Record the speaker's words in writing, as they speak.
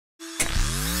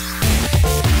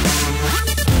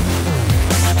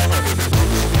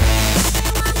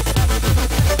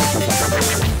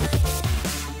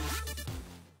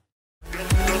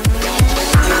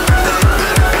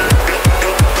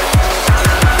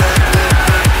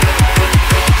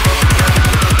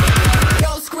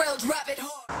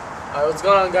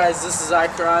What's going on, guys? This is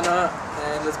iKarana,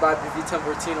 and this is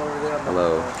Bobbyv1014 over there on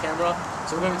the camera.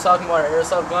 So we're going to be talking about our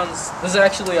airsoft guns. This is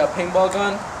actually a paintball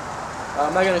gun.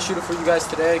 I'm not going to shoot it for you guys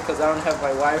today because I don't have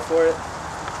my wire for it.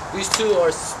 These two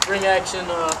are spring action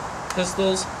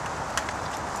pistols.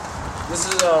 This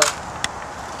is a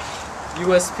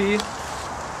USP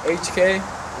HK.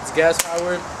 It's gas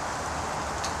powered.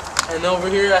 And over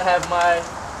here I have my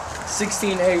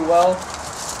 16A well.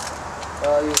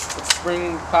 It's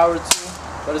spring powered too,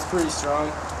 but it's pretty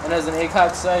strong. And has an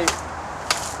ACOG sight.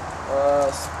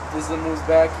 This moves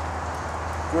back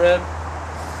grip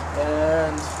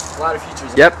and a lot of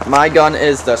features. Yep, my gun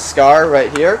is the Scar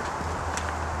right here.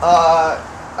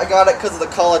 I got it because of the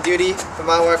Call of Duty for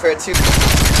Modern Warfare 2.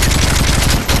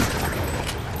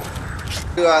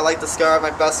 I like the Scar, my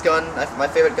best gun, my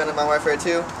favorite gun in Modern Warfare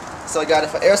 2. So I got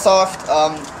it for Airsoft.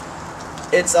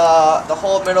 It's the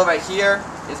whole middle right here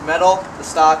is metal. The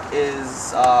stock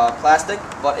is plastic,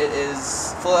 but it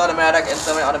is fully automatic and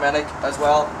semi-automatic as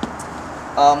well.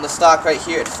 The stock right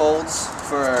here, it folds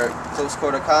for close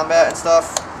quarter combat and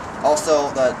stuff.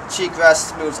 Also, the cheek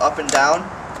rest moves up and down.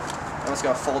 I'm just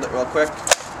gonna fold it real quick,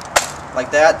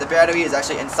 like that. The battery is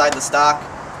actually inside the stock.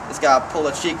 Just gotta pull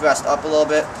the cheek rest up a little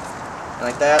bit,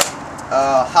 like that.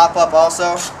 Hop up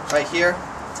also right here.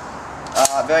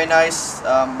 Very nice,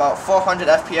 about 400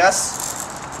 FPS.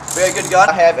 Very good gun.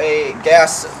 I have a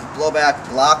gas blowback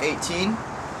Glock 18.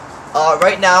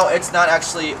 Right now it's not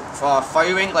actually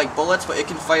firing like bullets, but it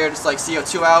can fire just like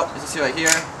CO2 out. As you see right here,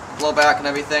 blowback and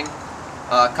everything.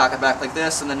 Cock it back like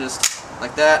this, and then just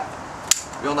like that.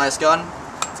 Real nice gun.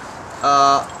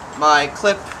 My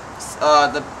clip,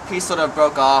 the piece sort of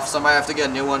broke off, so I might have to get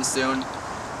a new one soon.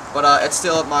 But it's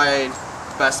still my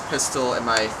best pistol and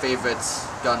my favorite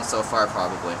gun so far,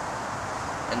 probably.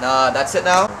 And that's it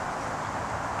now.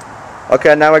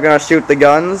 Okay, now we're gonna shoot the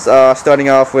guns. Starting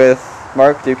off with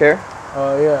Mark. Do you care?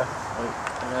 Yeah.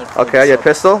 Okay, your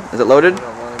pistol. Is it loaded? I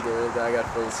don't want to get rid of that. I got to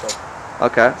fill this up.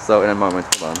 Okay, so in a moment.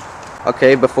 Hold on.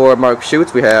 Okay, before Mark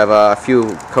shoots, we have a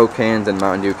few Coke cans and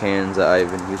Mountain Dew cans that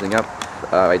I've been using up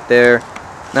right there.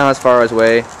 Not as far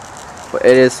away, but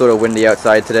it is sort of windy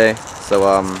outside today, so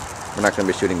we're not gonna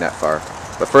be shooting that far.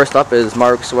 But first up is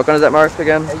Mark's. What gun is that, Mark,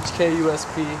 again? HK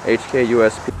USP. HK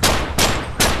USP.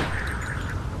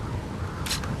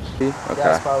 Okay.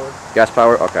 Gas powered. Gas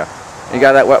power. Okay. You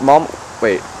got that what?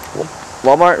 Wait.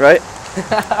 Walmart, right?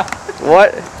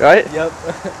 What? Right? Yep.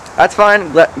 That's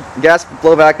fine. Gas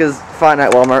blowback is fine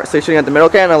at Walmart. So you're shooting at the middle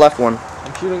can or left one?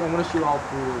 I'm gonna shoot all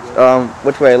three.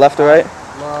 Which way? Left or right?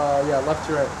 Yeah, left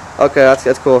to right. Okay,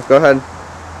 that's cool. Go ahead.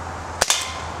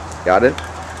 Got it.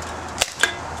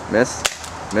 Miss.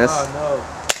 Miss. Oh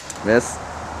no. Miss.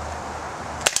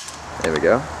 There we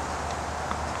go.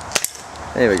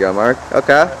 There we go, Mark.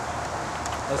 Okay.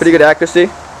 Pretty good accuracy.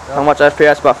 Yep. How much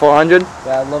FPS? About 400?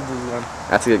 Yeah, I love this one.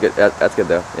 That's good. That's good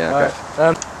though. Yeah. Okay.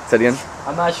 Right. Say it again.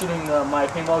 I'm not shooting my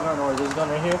paintball gun or this gun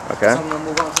right here. Okay. So I'm gonna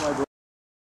move on to my.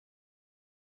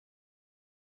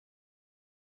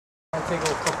 I'll take a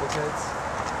couple hits.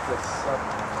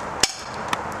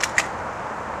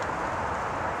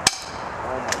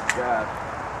 Oh my god.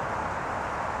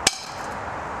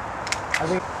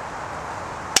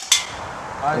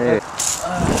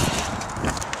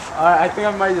 I think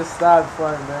I might just stop before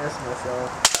I embarrass myself.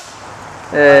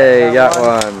 Hey, you got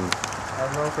one.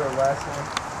 I'm going for the last one.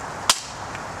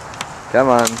 Come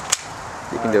on.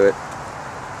 You can do it.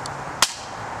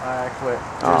 Alright, I quit.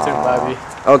 Your turn, Bobby.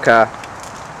 Okay.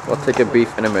 We'll take a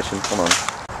brief intermission. Come on.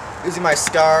 Using my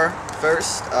Scar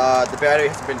first. The battery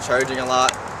has been charging a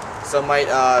lot, so it might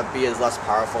be as less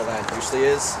powerful than it usually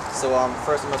is. So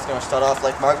first I'm just going to start off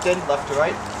like Mark did, left to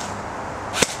right.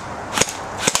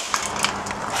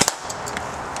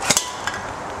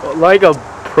 Like a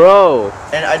pro.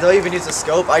 And I don't even use a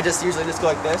scope, I just usually just go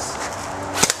like this.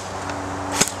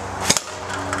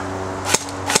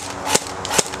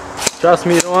 Trust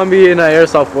me, you don't want to be in an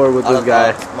airsoft war with this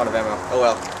guy. I'm out of ammo. Oh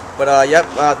well. But yep,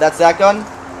 that's that gun.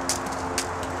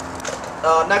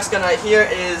 Next gun right here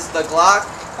is the Glock.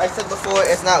 I said before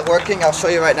it's not working. I'll show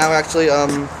you right now actually.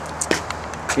 Can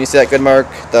you see that good, Mark?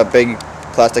 The big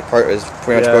plastic part is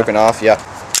pretty much broken off. Yeah.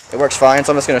 It works fine,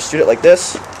 so I'm just gonna shoot it like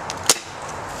this.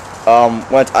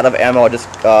 When it's out of ammo, it just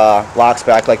locks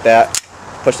back like that.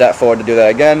 Push that forward to do that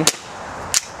again.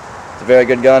 It's a very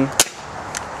good gun.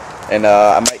 And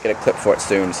I might get a clip for it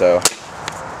soon, so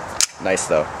nice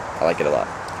though. I like it a lot.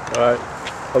 Alright.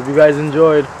 Hope you guys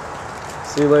enjoyed.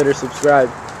 See you later. Subscribe.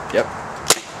 Yep.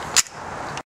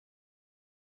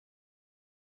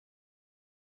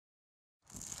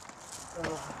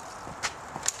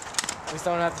 At least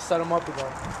I don't have to set them up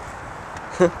again.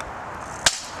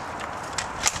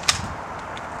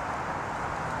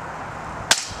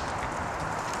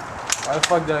 Why the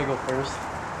fuck did I go first?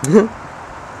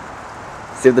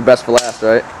 Save the best for last,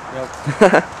 right? Yep.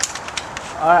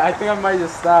 I think I might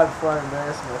just stop before I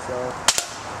embarrass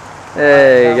myself.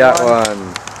 Hey, got one.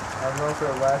 I'm going for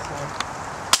the last one.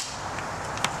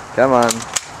 Come on.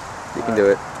 You can do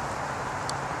it.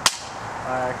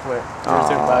 Alright, quit. Your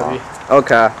turn, Bobby.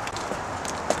 Okay.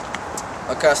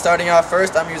 Okay, starting off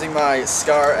first, I'm using my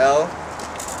Scar L.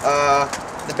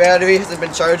 The battery hasn't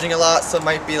been charging a lot, so it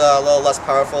might be a little less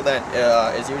powerful than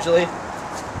it is usually.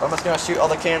 I'm just going to shoot all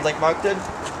the cans like Mark did.